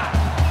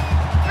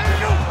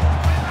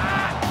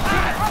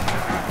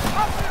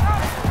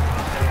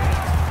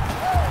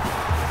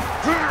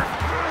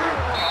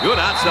 Good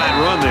outside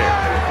run there.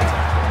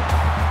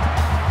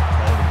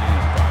 Call it a gain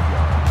of 5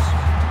 yards.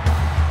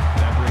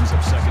 That brings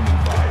up 2nd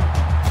and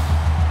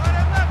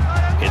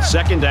 5. It's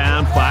 2nd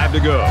down, 5 to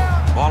go.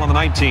 Ball on the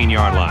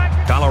 19-yard line.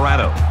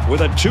 Colorado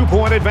with a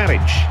 2-point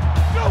advantage.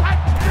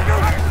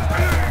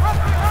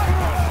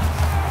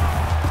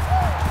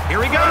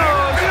 Here he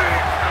goes.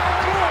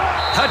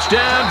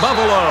 Touchdown,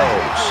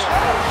 Buffaloes.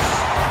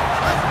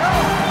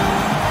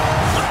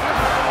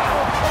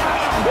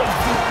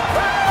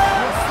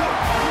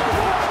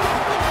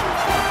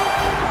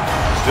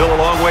 Still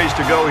a long ways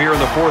to go here in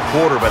the 4th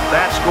quarter, but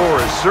that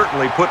score has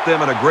certainly put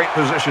them in a great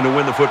position to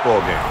win the football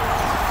game.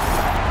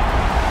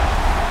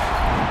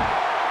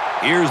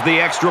 Here's the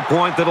extra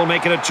point that'll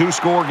make it a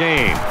 2-score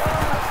game.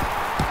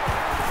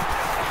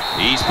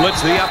 He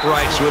splits the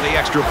uprights with the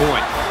extra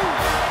point.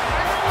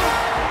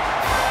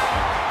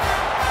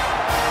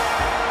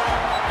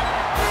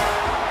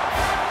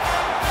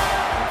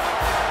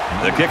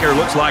 The kicker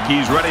looks like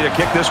he's ready to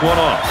kick this one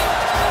off.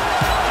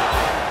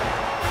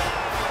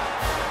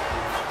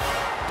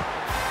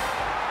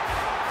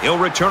 He'll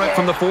return it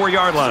from the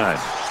 4-yard line.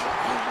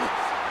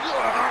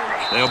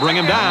 They'll bring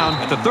him down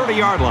at the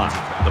 30-yard line.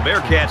 The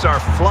Bearcats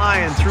are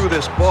flying through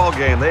this ball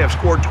game. They have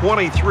scored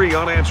 23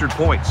 unanswered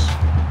points.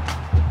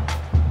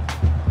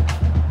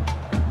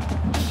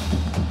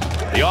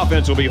 The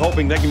offense will be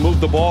hoping they can move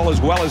the ball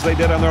as well as they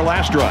did on their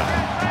last drive.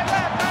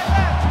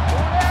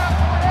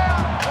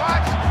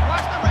 Watch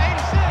number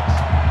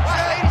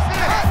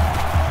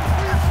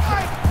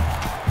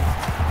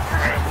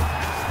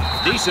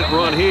 86. Decent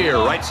run here,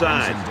 right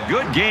side.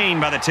 Good gain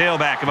by the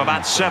tailback of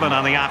about 7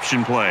 on the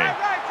option play.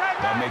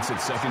 That makes it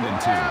 2nd and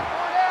 2.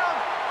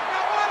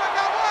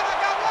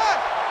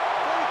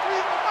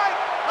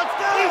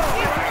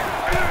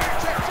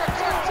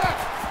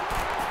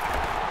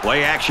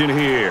 Play action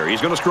here.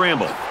 He's going to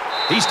scramble.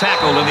 He's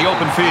tackled in the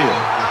open field.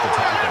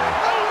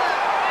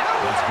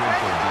 That's good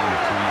for a gain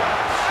of 3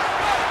 yards.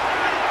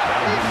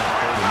 That'll bring up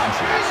 3rd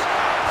inches.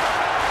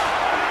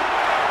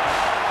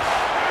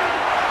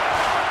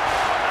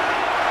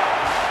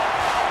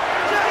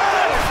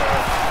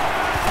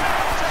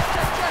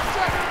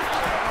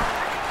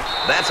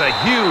 That's a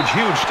huge,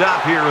 huge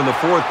stop here in the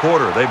 4th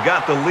quarter. They've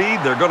got the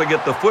lead. They're going to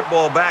get the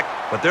football back,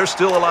 but there's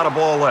still a lot of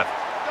ball left.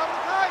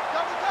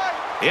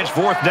 It's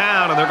 4th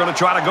down, and they're going to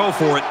try to go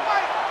for it.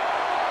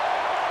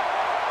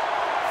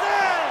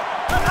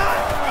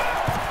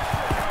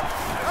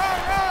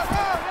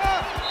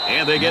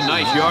 And they get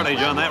nice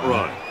yardage on that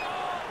run.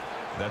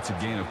 That's a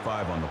gain of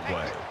 5 on the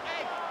play.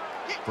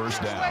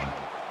 1st down.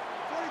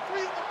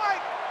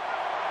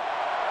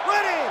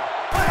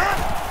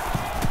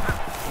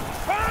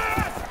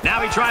 Now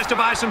he tries to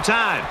buy some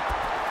time.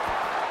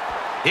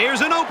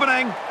 Here's an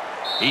opening.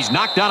 He's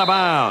knocked out of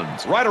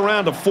bounds. Right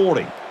around the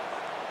 40.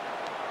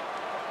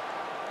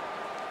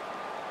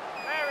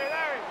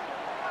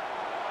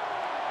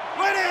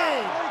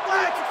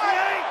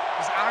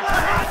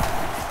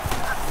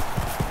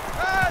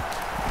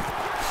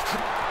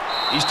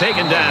 He's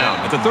taken down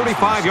at the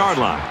 35-yard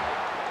line.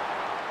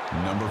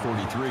 Number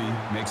 43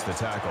 makes the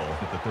tackle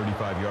at the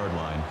 35-yard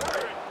line.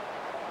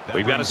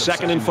 We've got a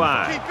 2nd and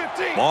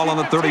 5. Ball on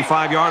the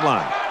 35-yard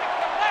line.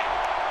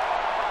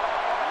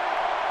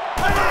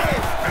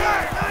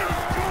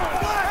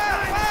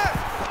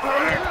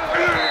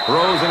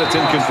 Throws and it's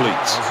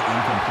incomplete.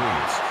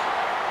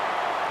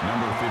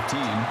 Number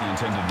 15, the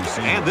intended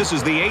receiver. And this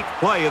is the 8th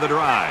play of the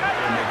drive.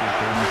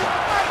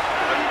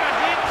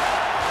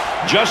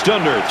 Just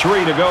under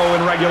 3 to go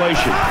in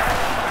regulation.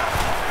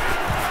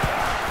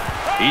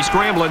 He's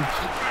scrambling.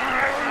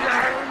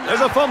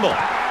 There's a fumble.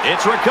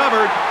 It's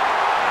recovered.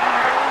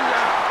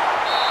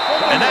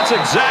 And that's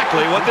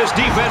exactly what this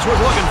defense was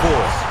looking for.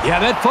 Yeah,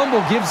 that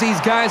fumble gives these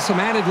guys some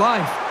added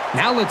life.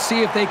 Now let's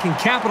see if they can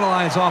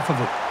capitalize off of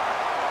it.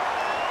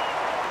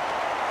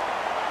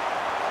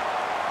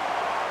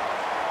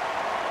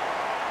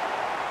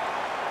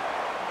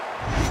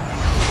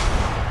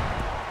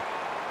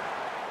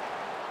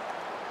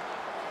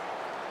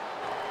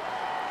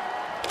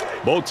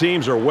 Both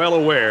teams are well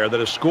aware that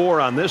a score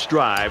on this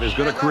drive is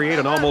going to create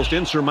an almost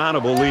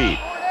insurmountable lead.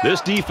 This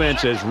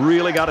defense has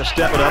really got to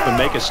step it up and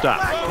make a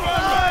stop.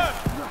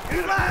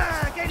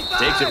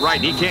 Takes it right,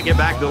 and he can't get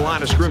back to the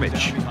line of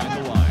scrimmage.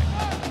 Behind the line.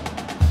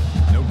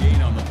 No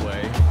gain on the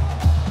play.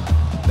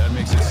 That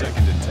makes it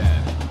 2nd and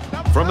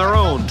 10. From their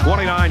own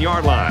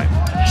 29-yard line.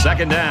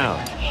 2nd down.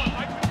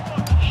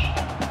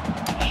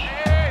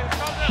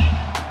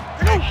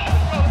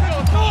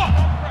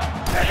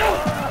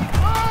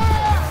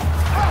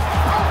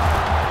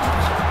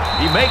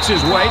 makes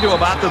his way to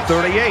about the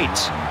 38.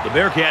 The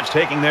Bearcats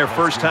taking their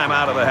first time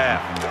out of the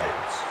half.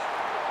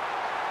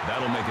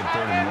 That'll make it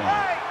 3rd and 1.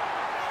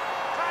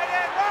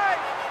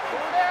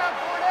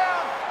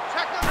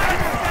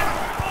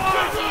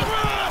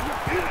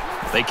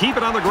 They keep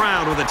it on the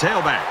ground with a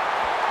tailback.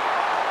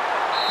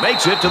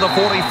 Makes it to the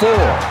 44.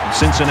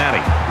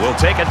 Cincinnati will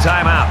take a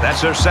timeout. That's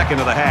their second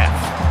of the half.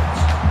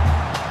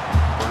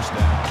 First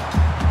down.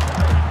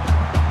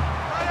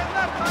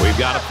 We've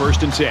got a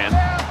 1st and 10.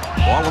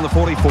 Ball on the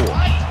 44.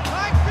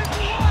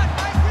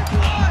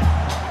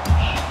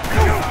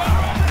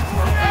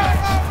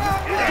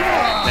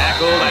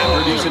 Tackled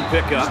and producing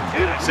pickup.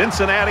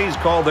 Cincinnati's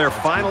called their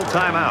final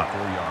timeout.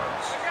 4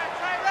 yards.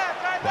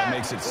 That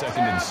makes it 2nd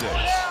and 6.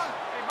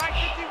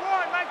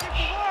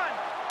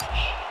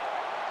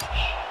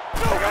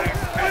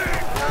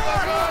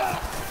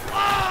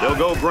 They'll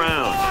go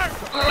ground.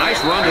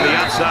 Nice run to the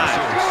outside.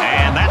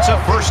 And that's a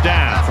 1st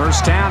down.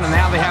 1st down, and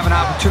now they have an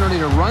opportunity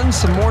to run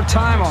some more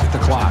time off the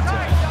clock.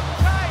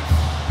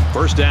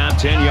 1st down,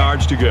 10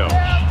 yards to go.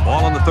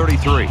 Ball on the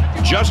 33.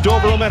 Just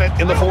over a minute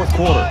in the 4th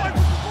quarter.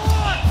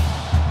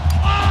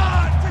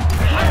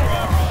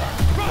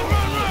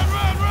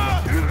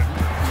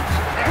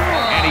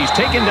 And he's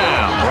taken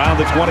down around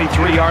the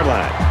 23-yard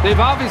line. They've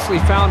obviously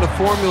found a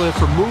formula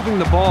for moving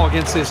the ball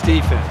against this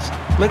defense.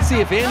 Let's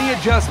see if any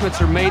adjustments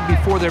are made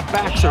before their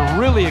backs are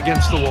really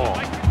against the wall.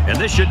 And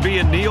this should be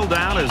a kneel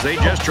down as they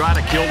just try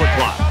to kill the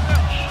clock.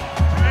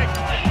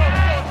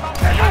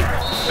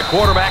 The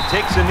quarterback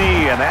takes a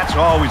knee, and that's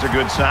always a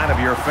good sign if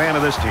you're a fan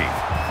of this team.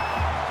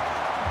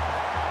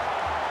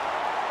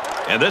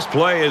 And this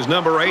play is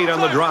number 8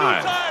 on the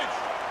drive.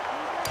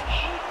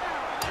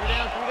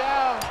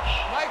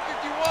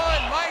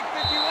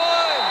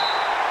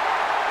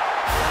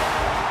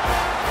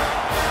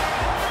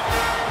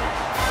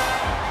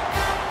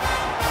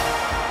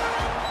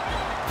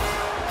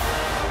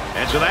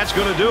 So that's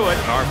going to do it.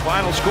 Our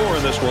final score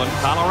in this one,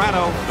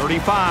 Colorado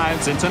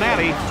 35,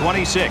 Cincinnati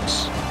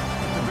 26. The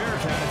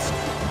Bearcats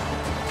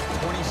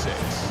 26.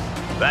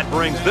 That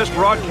brings this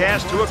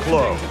broadcast to a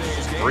close.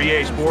 For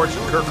EA Sports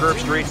and Kirk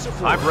Herbstreit,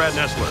 I'm Brad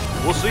Nessler.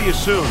 We'll see you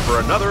soon for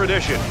another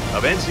edition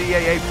of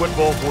NCAA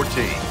Football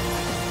 14.